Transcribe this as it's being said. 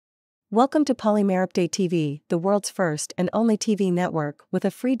Welcome to Polymerupdate TV, the world's first and only TV network with a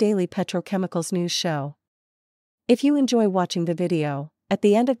free daily petrochemicals news show. If you enjoy watching the video, at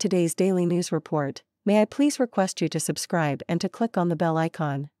the end of today's daily news report, may I please request you to subscribe and to click on the bell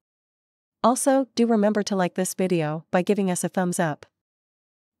icon. Also, do remember to like this video by giving us a thumbs up.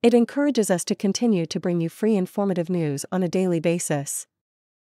 It encourages us to continue to bring you free informative news on a daily basis.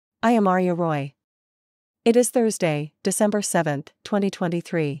 I am Arya Roy. It is Thursday, December 7th,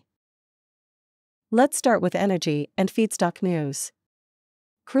 2023. Let's start with energy and feedstock news.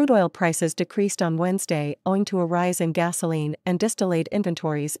 Crude oil prices decreased on Wednesday owing to a rise in gasoline and distillate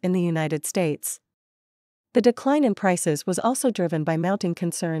inventories in the United States. The decline in prices was also driven by mounting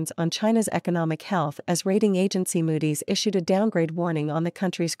concerns on China's economic health as rating agency Moody's issued a downgrade warning on the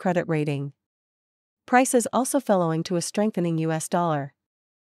country's credit rating. Prices also fell owing to a strengthening US dollar.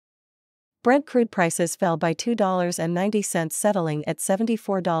 Brent crude prices fell by $2.90, settling at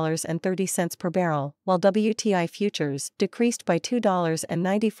 $74.30 per barrel, while WTI futures decreased by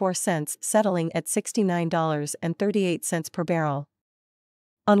 $2.94, settling at $69.38 per barrel.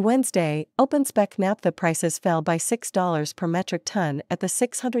 On Wednesday, open-spec naphtha prices fell by $6 per metric ton at the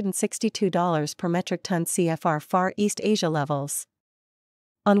 $662 per metric ton CFR Far East Asia levels.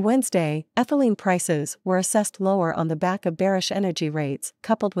 On Wednesday, ethylene prices were assessed lower on the back of bearish energy rates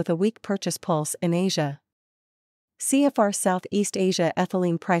coupled with a weak purchase pulse in Asia. CFR Southeast Asia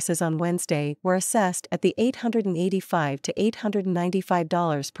ethylene prices on Wednesday were assessed at the $885 to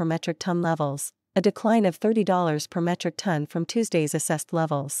 $895 per metric ton levels, a decline of $30 per metric ton from Tuesday's assessed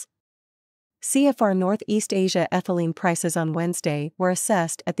levels. CFR Northeast Asia ethylene prices on Wednesday were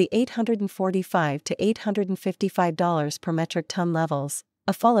assessed at the $845 to $855 per metric ton levels,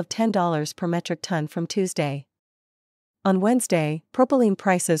 a fall of $10 per metric ton from Tuesday. On Wednesday, propylene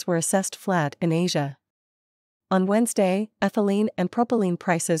prices were assessed flat in Asia. On Wednesday, ethylene and propylene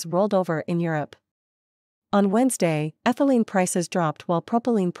prices rolled over in Europe. On Wednesday, ethylene prices dropped while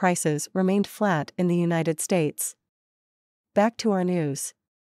propylene prices remained flat in the United States. Back to our news.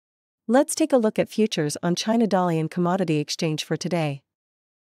 Let's take a look at futures on China Dalian Commodity Exchange for today.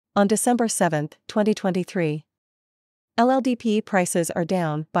 On December 7, 2023. LLDPE prices are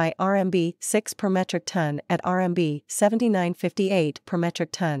down by RMB 6 per metric ton at RMB 79.58 per metric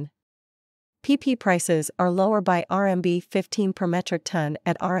ton. PP prices are lower by RMB 15 per metric ton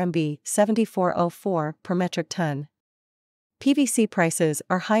at RMB 74.04 per metric ton. PVC prices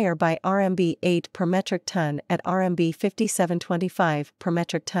are higher by RMB 8 per metric ton at RMB 57.25 per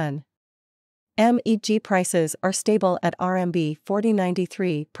metric ton. MEG prices are stable at RMB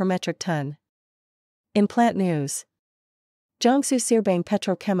 40.93 per metric ton. In plant news, Jiangsu Xinjiang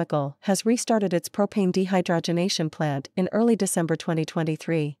Petrochemical has restarted its propane dehydrogenation plant in early December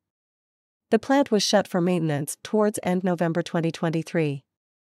 2023. The plant was shut for maintenance towards end November 2023.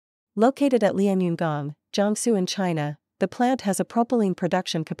 Located at Lianyungang, Jiangsu in China, the plant has a propylene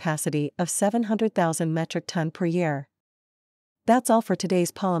production capacity of 700,000 metric ton per year. That's all for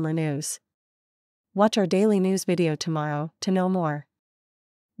today's polymer news. Watch our daily news video tomorrow to know more.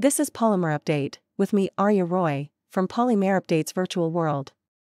 This is Polymer Update, with me Arya Roy, from Polymerupdate's virtual world.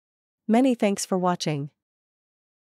 Many thanks for watching.